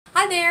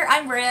Hi there,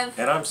 I'm Rev.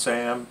 And I'm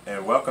Sam,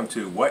 and welcome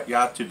to What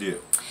Yacht To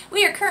Do.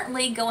 We are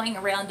currently going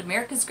around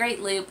America's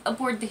Great Loop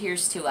aboard the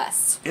Here's To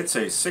Us. It's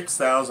a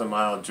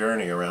 6,000-mile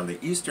journey around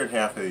the eastern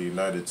half of the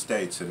United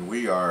States, and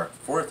we are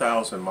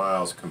 4,000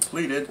 miles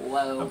completed.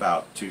 Whoa.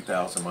 About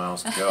 2,000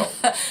 miles to go.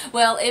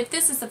 Well, if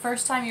this is the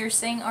first time you're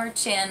seeing our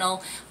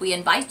channel, we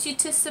invite you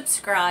to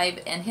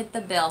subscribe and hit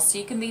the bell so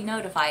you can be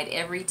notified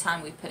every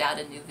time we put out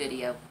a new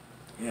video.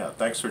 Yeah,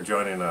 thanks for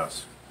joining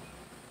us.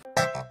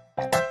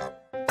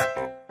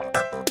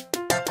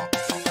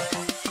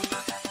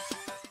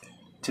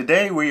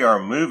 Today we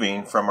are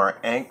moving from our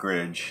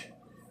anchorage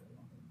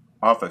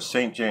off of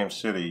St. James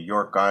City,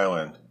 York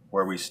Island,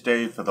 where we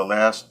stayed for the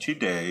last 2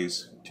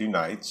 days, 2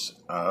 nights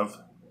of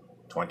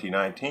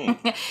 2019.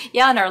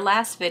 Yeah, in our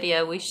last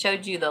video we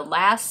showed you the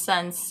last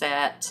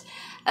sunset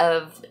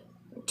of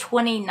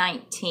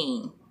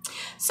 2019.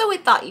 So we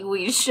thought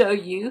we'd show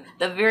you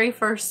the very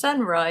first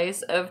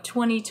sunrise of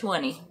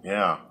 2020.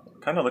 Yeah.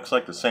 Kind of looks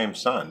like the same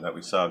sun that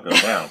we saw go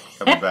down,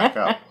 coming back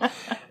up.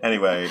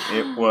 Anyway,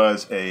 it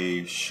was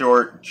a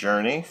short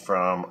journey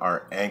from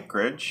our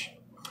anchorage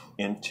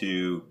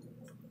into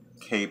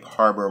Cape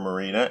Harbour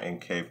Marina in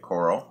Cape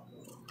Coral.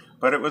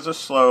 But it was a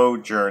slow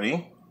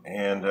journey,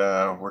 and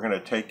we're going to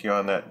take you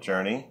on that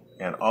journey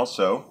and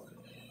also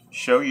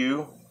show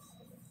you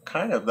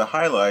kind of the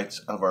highlights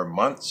of our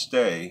month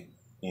stay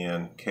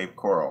in Cape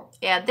Coral.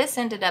 Yeah, this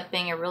ended up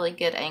being a really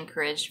good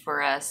anchorage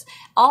for us.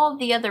 All of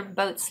the other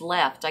boats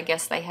left. I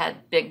guess they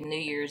had big New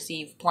Year's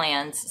Eve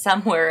plans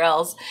somewhere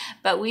else.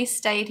 But we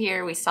stayed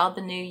here, we saw the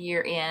new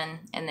year in,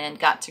 and then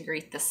got to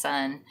greet the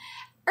sun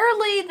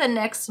early the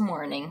next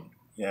morning.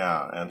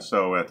 Yeah, and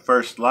so at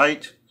first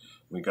light,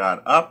 we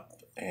got up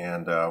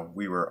and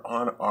we were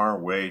on our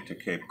way to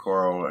Cape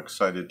Coral,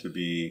 excited to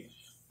be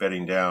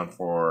bedding down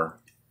for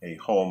a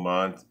whole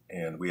month,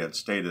 and we had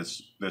stayed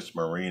this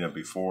marina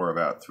before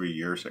about 3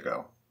 years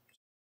ago.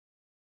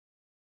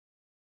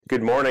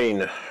 Good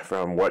morning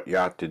from What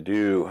Yacht To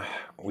Do.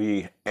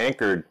 We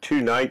anchored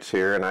 2 nights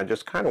here, and I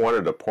just kind of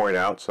wanted to point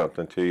out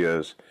something to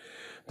you.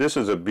 This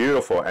is a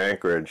beautiful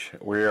anchorage.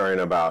 We are in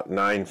about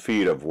 9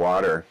 feet of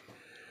water,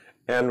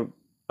 and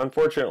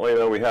unfortunately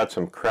though we had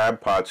some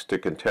crab pots to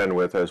contend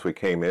with as we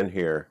came in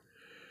here.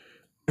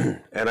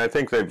 And I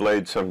think they've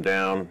laid some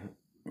down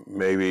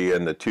maybe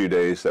in the 2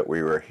 days that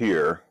we were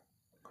here.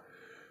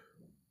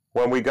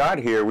 When we got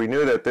here, we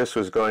knew that this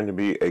was going to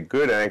be a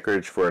good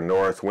anchorage for a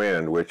north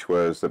wind, which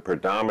was the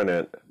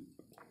predominant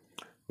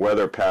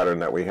weather pattern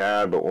that we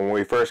had. But when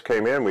we first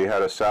came in, we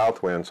had a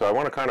south wind. So I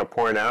want to kind of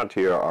point out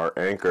to you our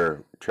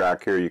anchor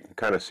track here. You can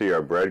kind of see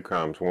our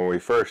breadcrumbs. When we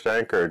first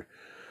anchored,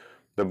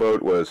 the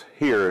boat was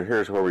here.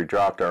 Here's where we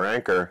dropped our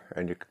anchor,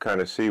 and you can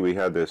kind of see we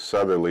had this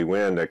southerly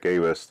wind that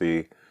gave us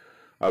the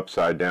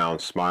upside down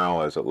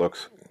smile as it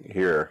looks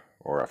here,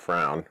 or a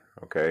frown.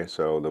 Okay,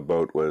 so the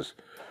boat was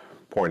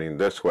pointing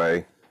this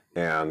way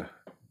and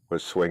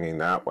was swinging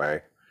that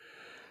way.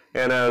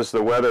 And as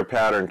the weather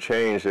pattern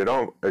changed,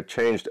 it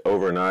changed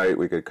overnight.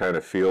 We could kind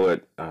of feel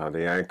it.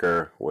 The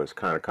anchor was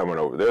kind of coming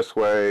over this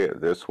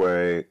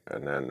way,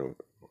 and then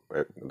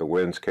the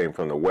winds came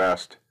from the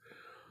west.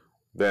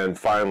 Then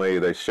finally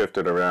they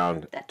shifted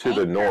around to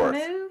the north.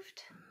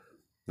 Moved?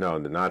 No,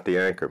 not the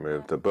anchor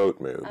moved, the boat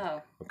moved.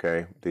 Oh.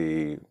 Okay,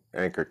 the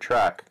anchor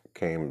track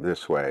came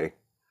this way,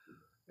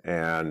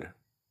 and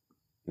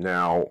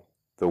now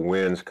the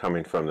winds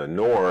coming from the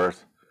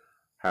north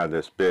had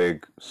this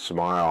big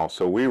smile.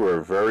 So we were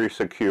very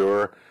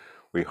secure.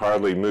 We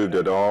hardly moved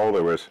at all.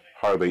 There was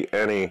hardly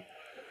any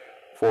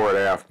forward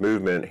aft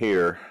movement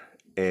here,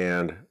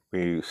 and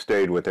we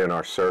stayed within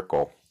our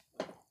circle,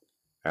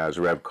 as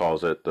Rev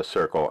calls it, the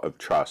circle of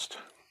trust.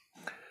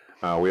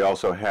 We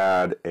also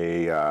had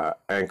a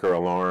anchor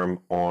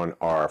alarm on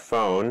our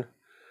phone,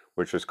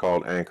 which is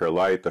called Anchor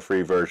Light, the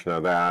free version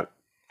of that,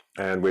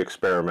 and we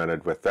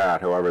experimented with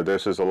that. However,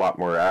 this is a lot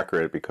more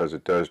accurate because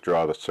it does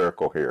draw the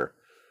circle here.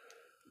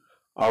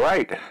 All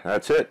right,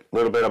 that's it. A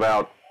little bit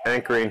about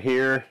anchoring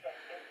here.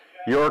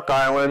 York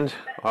Island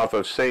off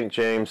of St.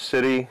 James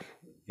City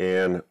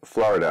in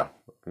Florida.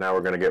 Now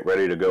we're going to get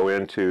ready to go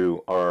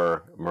into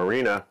our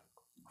marina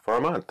for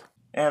a month.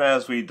 And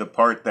as we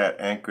depart that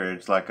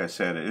anchorage, like I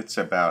said, it's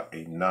about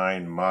a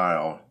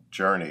 9-mile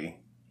journey,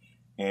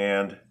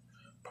 and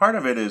part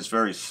of it is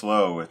very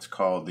slow. It's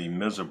called the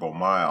Miserable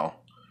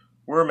Mile.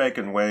 We're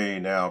making way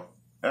now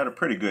at a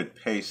pretty good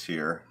pace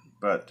here,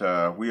 but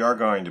we are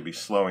going to be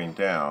slowing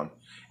down,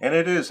 and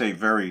it is a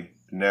very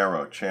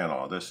narrow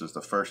channel. This is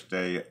the first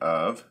day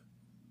of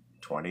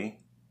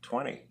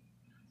 2020.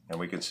 And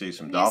we can see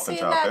some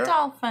dolphins out there.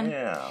 Dolphin?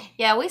 Yeah.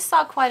 Yeah, we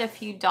saw quite a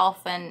few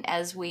dolphin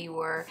as we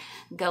were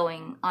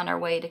going on our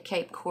way to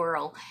Cape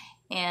Coral.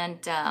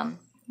 And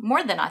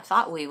more than I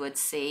thought we would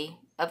see.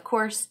 Of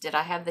course, did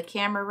I have the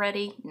camera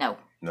ready? No.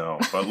 No,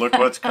 but look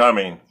what's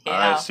coming.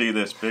 Yeah. I see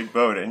this big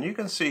boat, and you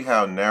can see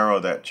how narrow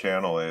that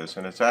channel is.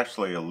 And it's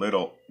actually a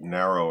little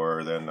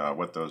narrower than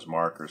what those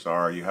markers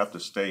are. You have to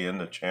stay in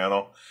the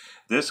channel.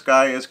 This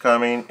guy is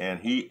coming, and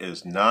he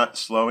is not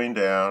slowing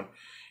down.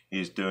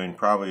 He's doing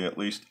probably at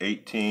least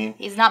 18.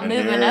 He's not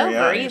moving over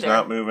either. He's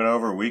not moving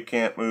over. We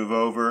can't move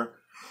over.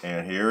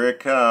 And here it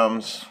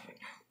comes.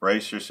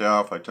 Brace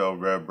yourself. I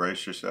told Rev,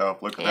 brace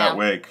yourself. Look at that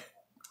wake.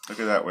 Look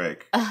at that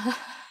wake.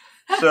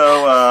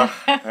 So,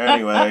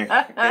 anyway,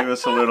 gave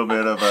us a little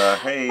bit of a,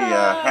 hey,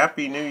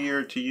 Happy New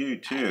Year to you,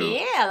 too.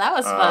 Yeah, that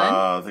was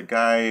fun. The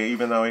guy,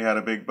 even though he had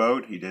a big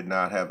boat, he did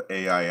not have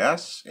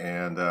AIS,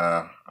 and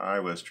I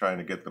was trying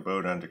to get the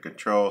boat under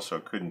control, so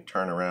couldn't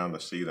turn around to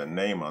see the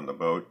name on the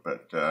boat,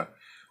 but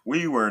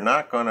we were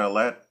not going to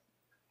let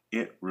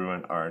it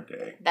ruin our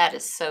day. That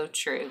is so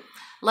true.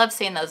 Love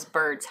seeing those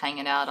birds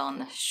hanging out on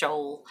the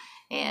shoal.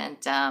 And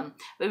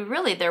but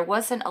really, there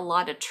wasn't a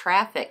lot of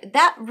traffic.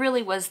 That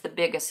really was the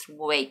biggest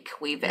wake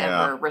we've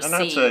ever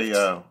received.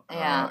 And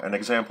that's an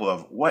example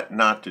of what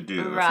not to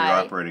do if you're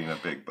operating a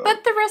big boat.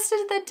 But the rest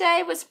of the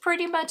day was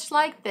pretty much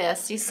like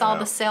this. You saw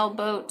the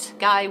sailboat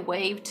guy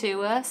wave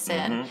to us,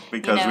 and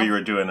because we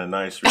were doing a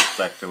nice,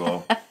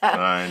 respectable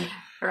 9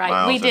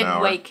 miles we an did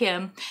hour. wake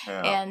him,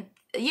 and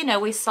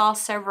we saw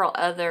several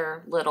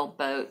other little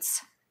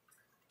boats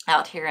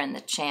out here in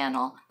the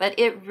channel, but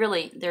it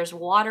really, there's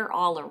water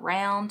all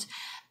around,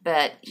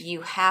 but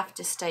you have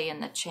to stay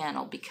in the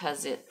channel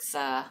because it's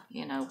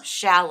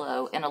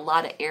shallow in a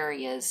lot of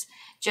areas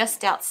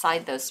just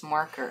outside those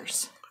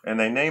markers. And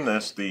they name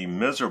this the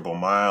Miserable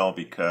Mile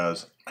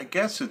because I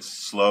guess it's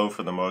slow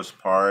for the most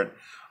part.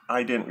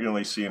 I didn't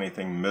really see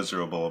anything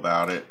miserable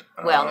about it.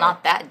 Well,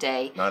 not that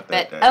day. Not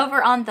that day.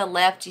 Over on the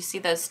left, you see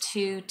those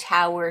 2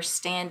 towers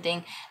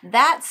standing.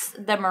 That's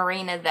the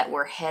marina that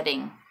we're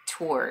heading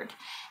toward.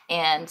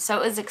 And so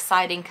it was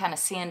exciting kind of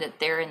seeing it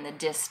there in the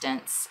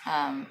distance,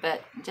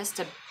 but just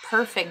a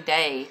perfect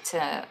day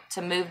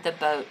to move the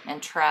boat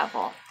and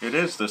travel. It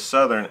is the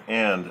southern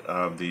end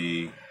of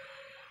the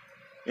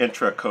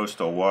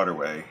intracoastal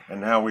waterway,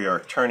 and now we are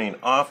turning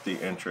off the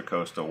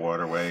intracoastal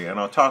waterway, and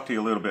I'll talk to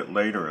you a little bit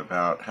later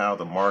about how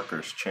the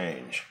markers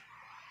change.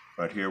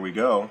 But here we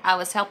go. I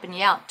was helping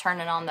you out,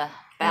 turning on the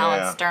bow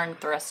and stern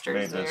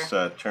thrusters. Made this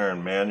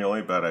turn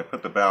manually, but I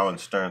put the bow and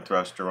stern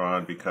thruster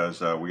on because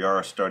we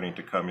are starting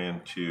to come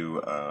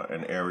into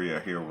an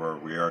area here where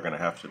we are going to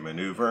have to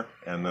maneuver,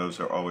 and those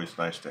are always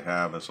nice to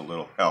have as a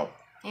little help.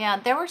 Yeah,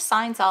 there were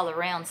signs all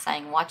around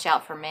saying watch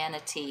out for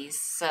manatees,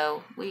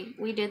 so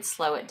we did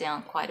slow it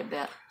down quite a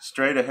bit.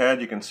 Straight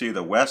ahead you can see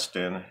the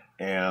Weston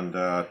and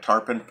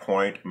Tarpon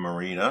Point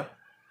Marina,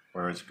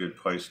 where it's a good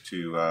place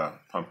to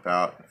pump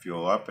out and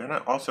fuel up, and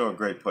also a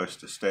great place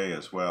to stay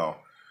as well.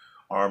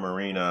 Our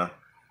marina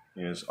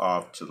is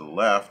off to the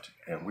left,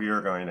 and we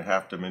are going to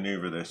have to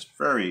maneuver this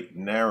very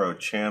narrow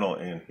channel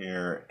in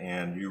here,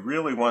 and you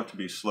really want to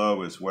be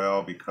slow as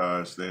well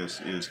because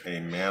this is a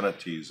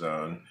manatee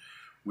zone.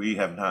 We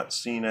have not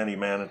seen any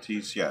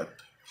manatees yet.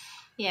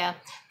 Yeah,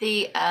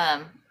 the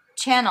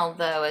channel,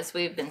 though, as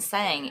we've been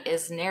saying,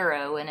 is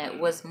narrow, and it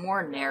was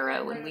more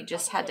narrow, and we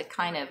just had to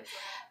kind of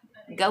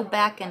go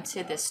back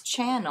into this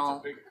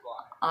channel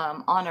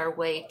on our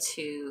way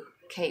to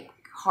Cape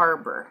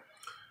Harbour.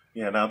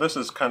 Yeah, now this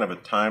is kind of a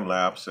time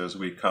lapse as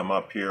we come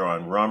up here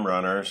on Rum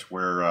Runners,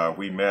 where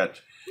we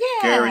met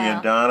Gary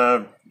and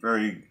Donna,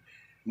 very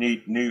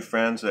neat new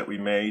friends that we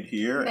made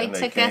here. They and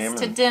took us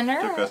to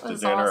dinner. Took us to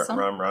dinner at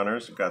Rum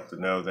Runners, got to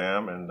know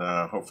them, and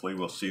hopefully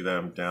we'll see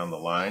them down the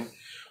line.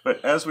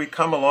 But as we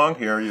come along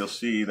here, you'll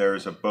see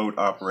there's a boat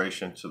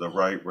operation to the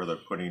right where they're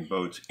putting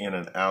boats in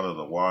and out of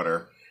the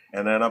water.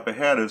 And then up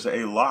ahead is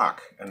a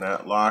lock, and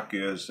that lock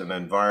is an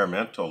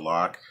environmental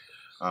lock.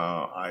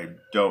 I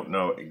don't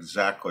know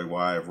exactly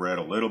why. I've read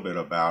a little bit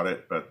about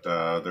it, but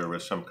there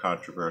was some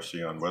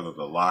controversy on whether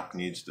the lock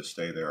needs to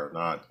stay there or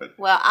not. But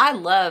well, I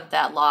love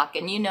that lock,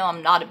 and you know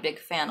I'm not a big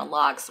fan of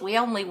locks. We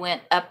only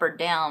went up or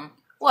down,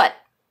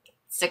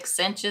 6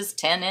 inches,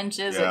 10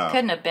 inches? Yeah. It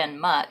couldn't have been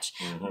much.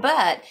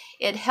 But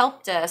it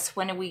helped us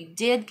when we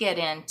did get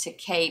into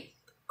Cape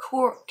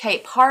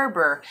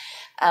Harbour.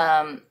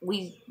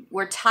 We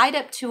were tied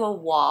up to a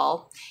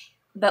wall,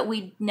 but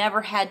we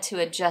never had to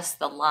adjust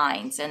the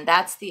lines, and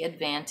that's the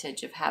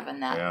advantage of having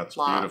that it's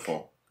lock.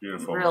 beautiful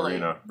Really,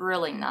 marina.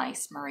 really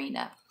nice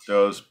marina.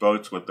 Those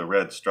boats with the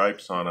red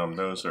stripes on them,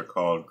 those are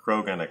called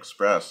Krogan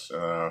Express.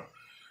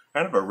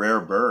 Kind of a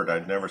rare bird.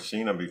 I'd never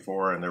seen them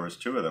before, and there was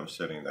 2 of them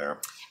sitting there.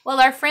 Well,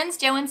 our friends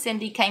Joe and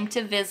Cindy came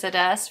to visit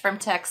us from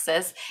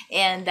Texas,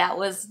 and that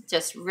was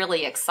just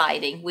really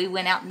exciting. We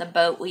went out in the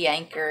boat, we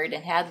anchored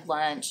and had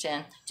lunch,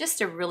 and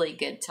just a really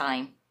good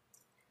time.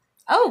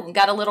 Oh, we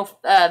got a little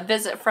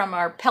visit from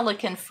our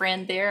pelican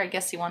friend there. I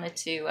guess he wanted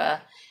to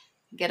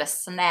get a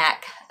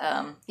snack.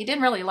 He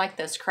didn't really like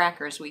those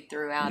crackers we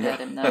threw out at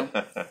him, though.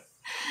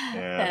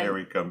 Here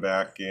we come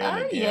back in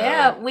again.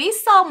 Yeah, we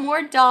saw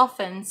more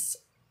dolphins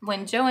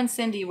when Joe and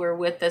Cindy were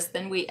with us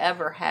than we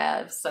ever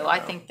have. So I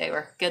think they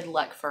were good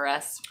luck for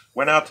us.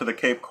 Went out to the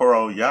Cape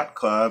Coral Yacht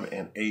Club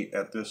and ate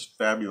at this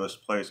fabulous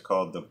place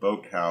called the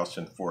Boathouse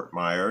in Fort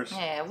Myers.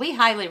 Yeah, we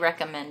highly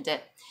recommend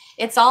it.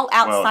 It's all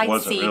outside Well, it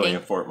wasn't seating. really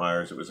in Fort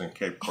Myers. It was in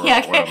Cape Coral.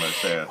 Yeah, What am I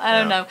saying? I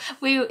don't know.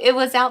 It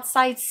was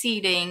outside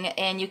seating,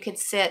 and you could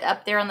sit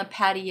up there on the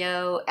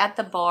patio, at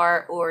the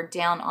bar, or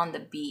down on the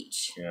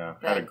beach. Yeah,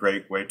 But, had a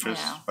great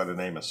waitress by the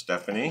name of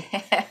Stephanie.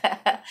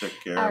 Took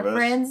care of us. Our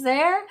friends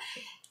there.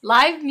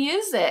 Live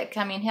music.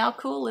 I mean, how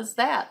cool is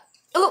that?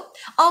 Oh,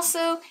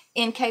 also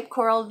in Cape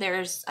Coral,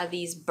 there's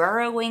these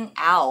burrowing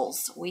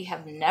owls. We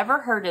have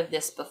never heard of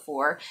this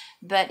before,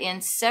 but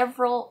in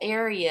several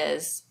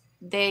areas,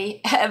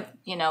 they have,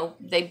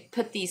 they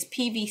put these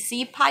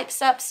PVC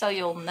pipes up so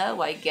you'll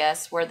know, I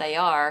guess, where they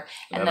are.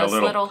 And those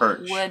little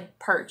wood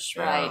perch,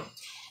 right?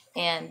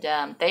 And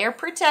they are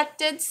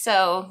protected,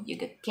 so you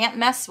can't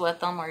mess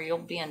with them or you'll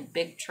be in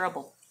big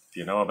trouble. If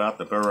you know about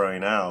the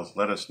burrowing owls,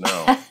 let us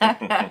know.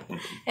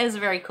 It was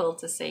very cool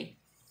to see.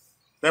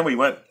 Then we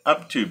went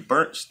up to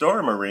Burnt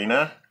Store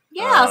Marina.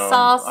 Yeah,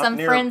 saw some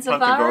friends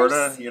of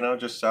ours.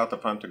 Just south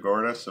of Punta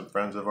Gorda, some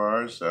friends of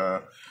ours.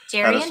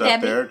 Jerry and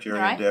Debbie. There, Jerry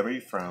and Debbie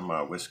from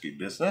Whiskey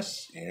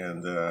Business.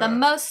 And the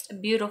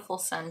most beautiful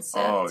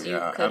sunset you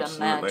could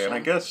imagine. And I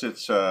guess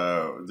it's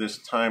this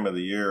time of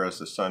the year as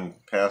the sun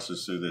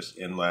passes through this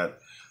inlet,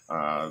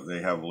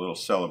 they have a little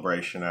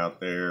celebration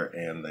out there,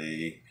 and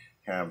they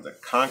have the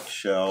conch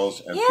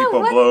shells, and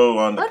people blow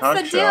on the conch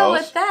shells. What's the deal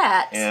with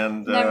that?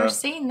 And never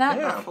seen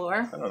that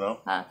before. I don't know.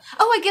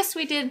 I guess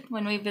we did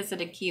when we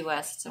visited Key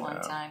West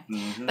one time.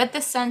 But the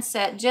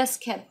sunset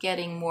just kept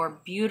getting more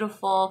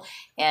beautiful,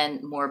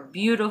 and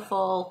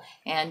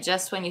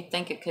just when you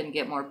think it couldn't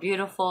get more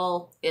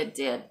beautiful, it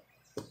did.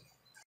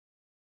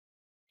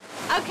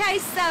 Okay,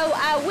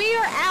 so we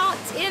are out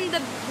in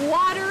the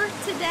water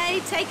today,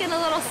 taking a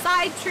little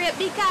side trip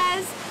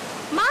because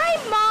my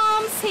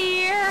mom's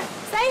here.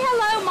 Say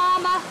hello,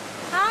 Mama.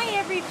 Hi,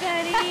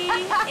 everybody.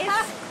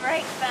 It's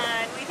great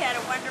fun. We've had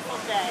a wonderful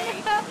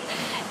day.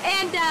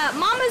 And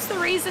Mama's the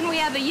reason we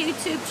have a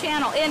YouTube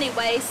channel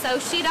anyway, so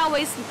she'd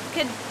always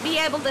could be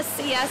able to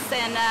see us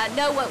and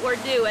know what we're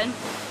doing.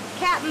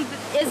 Captain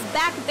is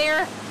back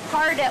there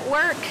hard at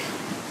work.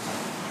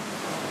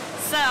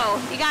 So,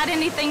 you got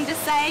anything to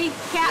say,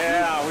 Captain?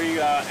 Yeah,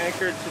 we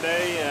anchored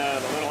today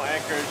at a little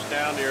anchorage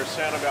down near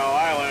Sanibel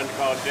Island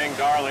called Ding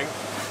Darling.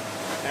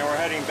 And we're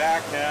heading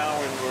back now,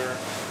 and we're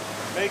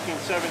making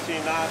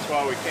 17 knots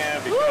while we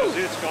can because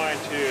it's going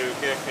to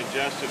get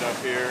congested up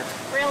here.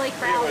 Really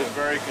crowded. It was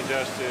very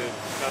congested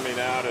coming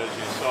out, as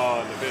you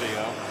saw in the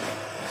video.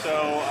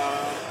 So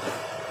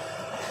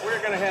we're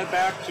going to head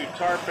back to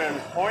Tarpon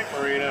Point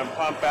Marina and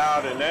pump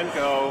out and then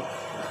go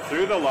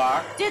through the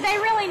lock. Do they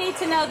really need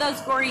to know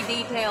those gory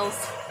details?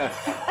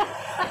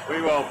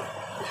 We will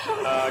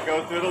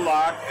go through the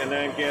lock and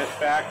then get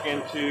back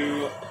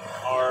into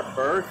our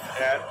berth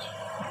at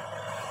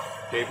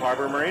Cape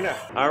Harbour Marina.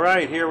 All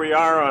right, here we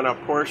are on a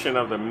portion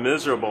of the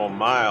miserable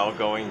mile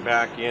going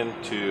back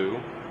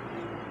into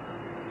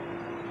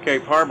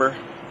Cape Harbour,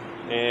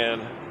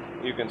 and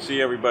you can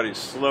see everybody's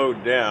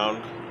slowed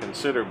down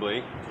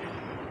considerably,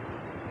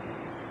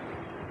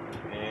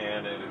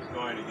 and it is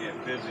going to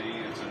get busy.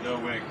 It's a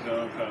no-wake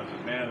zone because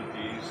of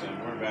manatees, and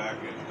we're back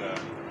at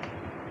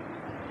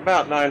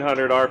about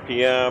 900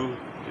 RPM,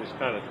 just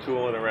kind of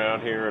tooling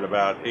around here at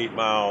about 8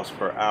 miles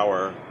per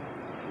hour.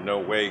 No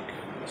wake.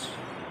 It's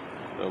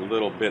a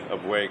little bit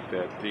of wake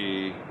that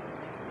the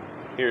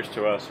Here's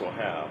to Us will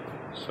have.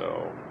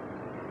 So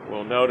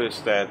we'll notice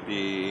that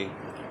the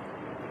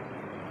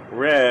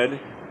red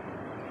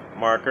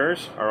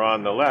markers are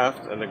on the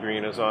left and the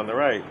green is on the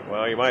right.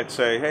 Well, you might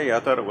say, hey,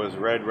 I thought it was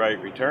red right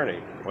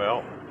returning.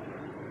 Well,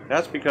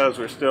 that's because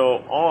we're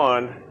still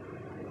on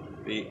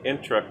the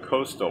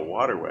intracoastal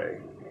waterway.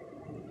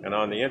 And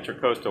on the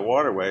intracoastal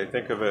waterway,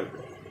 think of it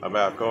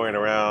about going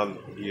around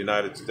the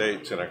United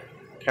States in a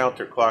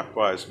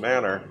counterclockwise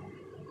manner.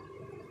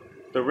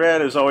 The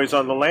red is always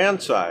on the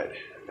land side,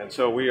 and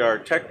so we are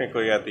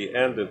technically at the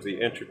end of the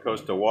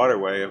intracoastal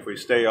waterway. If we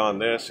stay on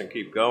this and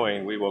keep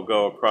going, we will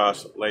go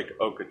across Lake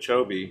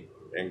Okeechobee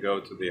and go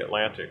to the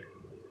Atlantic.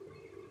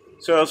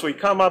 So as we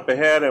come up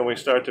ahead and we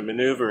start to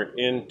maneuver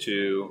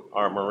into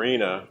our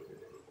marina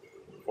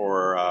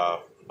for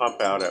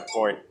pump out at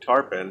Point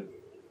Tarpon,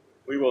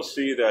 we will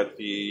see that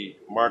the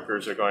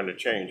markers are going to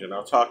change, and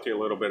I'll talk to you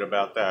a little bit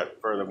about that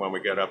further when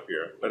we get up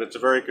here. But it's a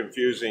very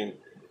confusing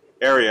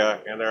area,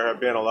 and there have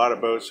been a lot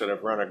of boats that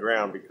have run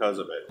aground because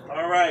of it.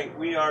 All right,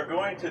 we are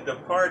going to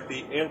depart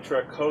the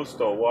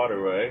intracoastal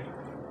waterway.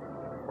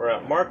 We're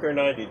at marker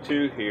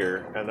 92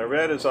 here, and the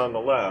red is on the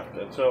left.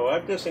 And so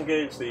I've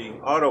disengaged the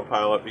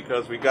autopilot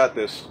because we got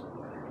this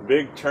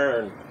big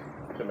turn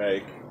to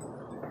make.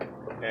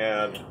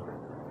 And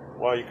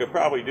while you could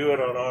probably do it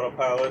on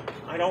autopilot,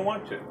 I don't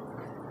want to.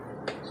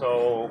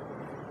 So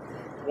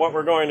what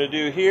we're going to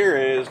do here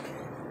is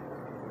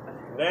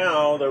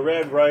now the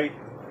red right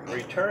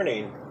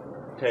returning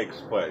takes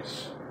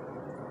place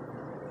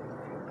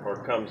or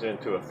comes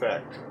into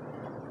effect,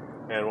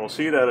 and we'll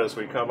see that as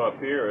we come up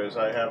here as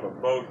I have a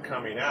boat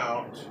coming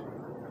out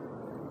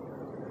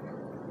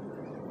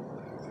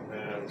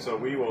And so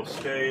we will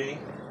stay,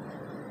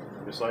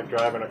 just like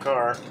driving a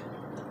car,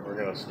 we're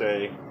going to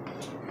stay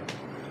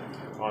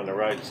on the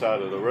right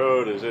side of the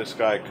road as this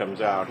guy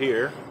comes out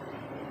here.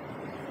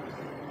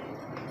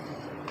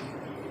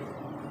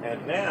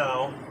 And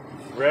now,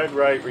 red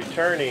right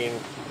returning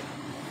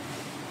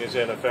is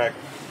in effect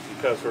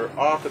because we're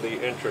off of the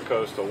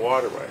intracoastal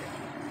waterway.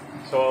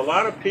 So a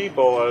lot of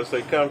people, as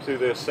they come through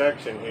this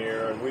section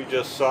here, and we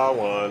just saw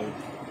one,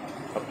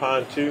 a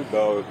pontoon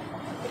boat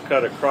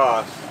cut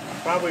across,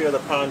 probably with a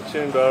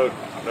pontoon boat,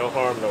 no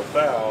harm, no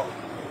foul,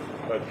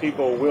 but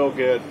people will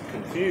get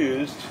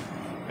confused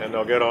and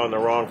they'll get on the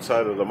wrong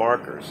side of the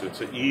markers.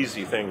 It's an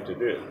easy thing to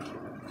do.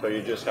 So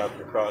you just have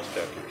to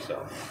cross-check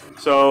yourself.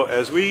 So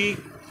as we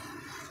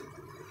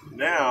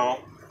now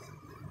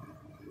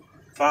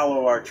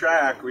follow our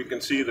track, we can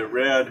see the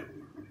red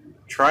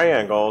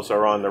triangles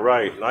are on the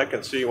right, and I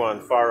can see one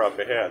far up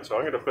ahead. So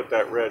I'm going to put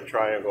that red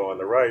triangle on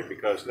the right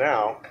because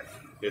now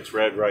it's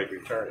red right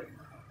returning.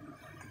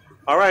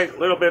 All right, a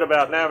little bit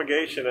about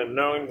navigation and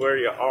knowing where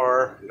you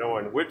are,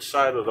 knowing which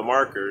side of the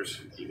markers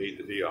you need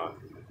to be on.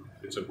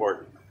 It's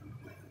important.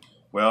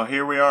 Well,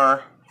 here we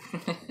are,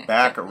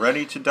 back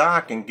ready to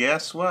dock, and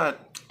guess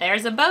what?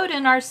 There's a boat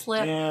in our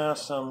slip. Yeah,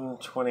 some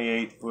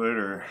 28-foot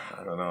or,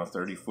 I don't know,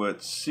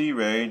 30-foot Sea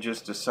Ray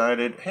just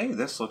decided, hey,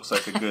 this looks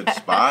like a good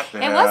spot to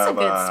have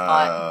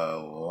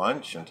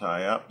lunch and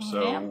tie up.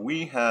 So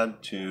we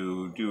had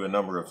to do a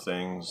number of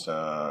things.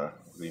 The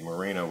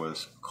marina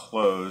was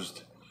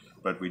closed,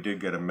 but we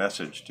did get a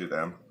message to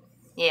them.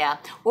 Yeah,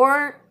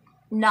 or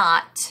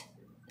not.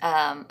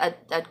 A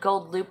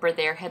gold looper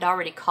there had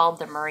already called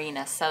the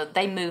marina, so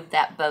they moved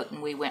that boat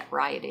and we went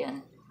right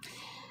in.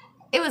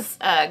 It was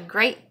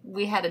great.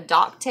 We had a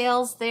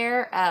docktails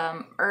there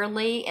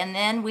early, and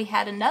then we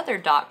had another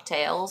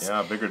docktails.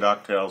 Yeah, bigger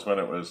docktails when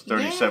it was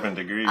 37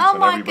 degrees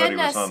and everybody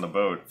was on the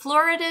boat.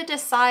 Florida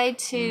decided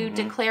to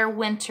declare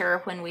winter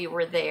when we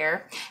were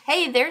there.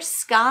 Hey, there's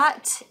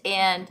Scott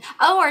and,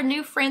 our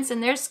new friends,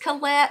 and there's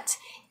Colette.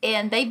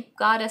 And they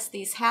got us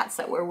these hats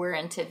that we're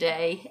wearing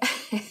today.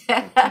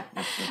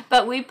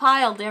 But we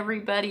piled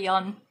everybody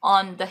on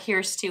the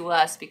Here's to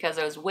Us because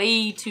it was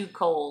way too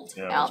cold outside.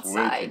 It was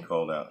way too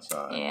cold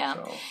outside. Yeah.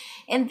 So.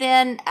 And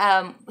then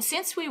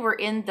since we were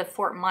in the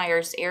Fort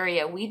Myers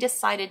area, we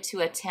decided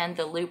to attend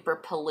the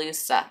Looper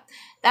Palooza.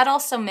 That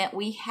also meant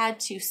we had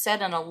to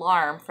set an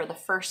alarm for the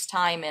first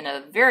time in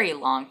a very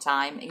long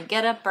time and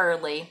get up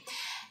early.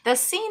 The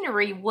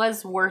scenery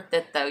was worth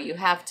it, though, you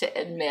have to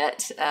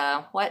admit.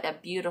 What a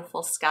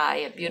beautiful sky,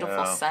 a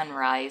beautiful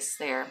sunrise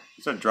there.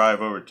 It's a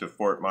drive over to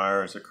Fort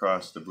Myers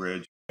across the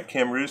bridge.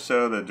 Kim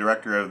Russo, the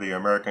director of the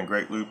American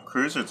Great Loop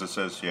Cruisers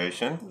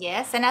Association.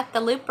 Yes, and at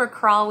the Looper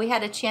Crawl, we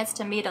had a chance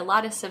to meet a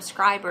lot of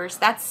subscribers.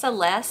 That's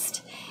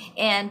Celeste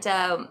and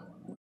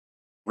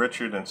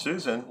Richard and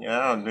Susan,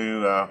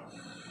 new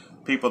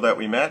people that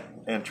we met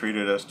and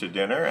treated us to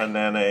dinner, and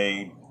then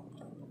a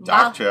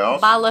docktails.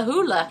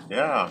 Balahula.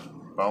 Yeah.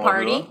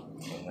 Party.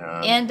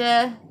 And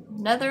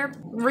another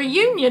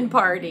reunion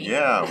party.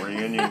 Yeah,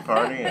 reunion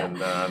party and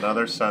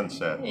another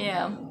sunset.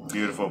 Yeah.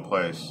 Beautiful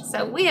place.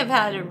 So we have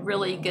had a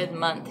really good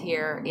month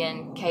here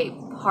in Cape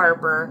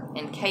Harbour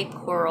in Cape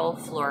Coral,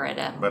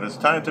 Florida. But it's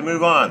time to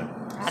move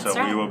on. That's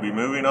right. We will be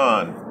moving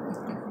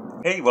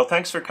on. Hey, well,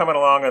 thanks for coming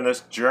along on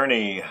this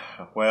journey.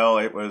 Well,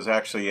 it was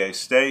actually a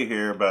stay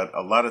here, but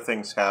a lot of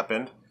things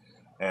happened.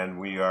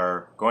 And we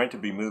are going to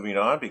be moving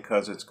on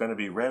because it's going to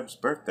be Rev's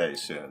birthday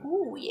soon.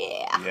 Ooh,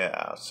 yeah.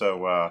 Yeah.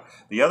 So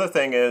the other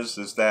thing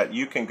is that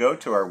you can go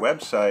to our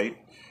website,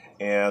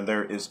 and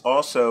there is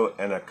also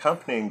an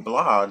accompanying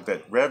blog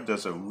that Rev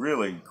does a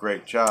really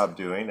great job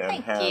doing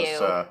and has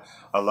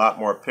a lot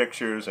more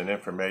pictures and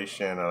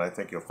information, and I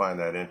think you'll find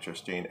that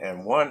interesting.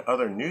 And one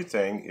other new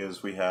thing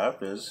we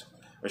have is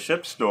a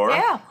ship store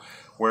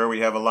where we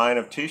have a line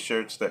of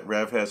t-shirts that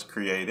Rev has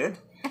created.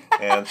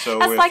 And so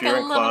that's if like you're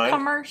a little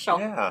commercial.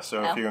 Yeah,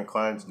 so if you're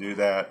inclined to do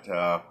that,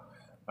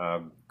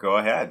 go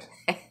ahead.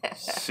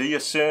 See you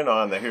soon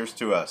on the Here's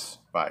to Us.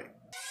 Bye.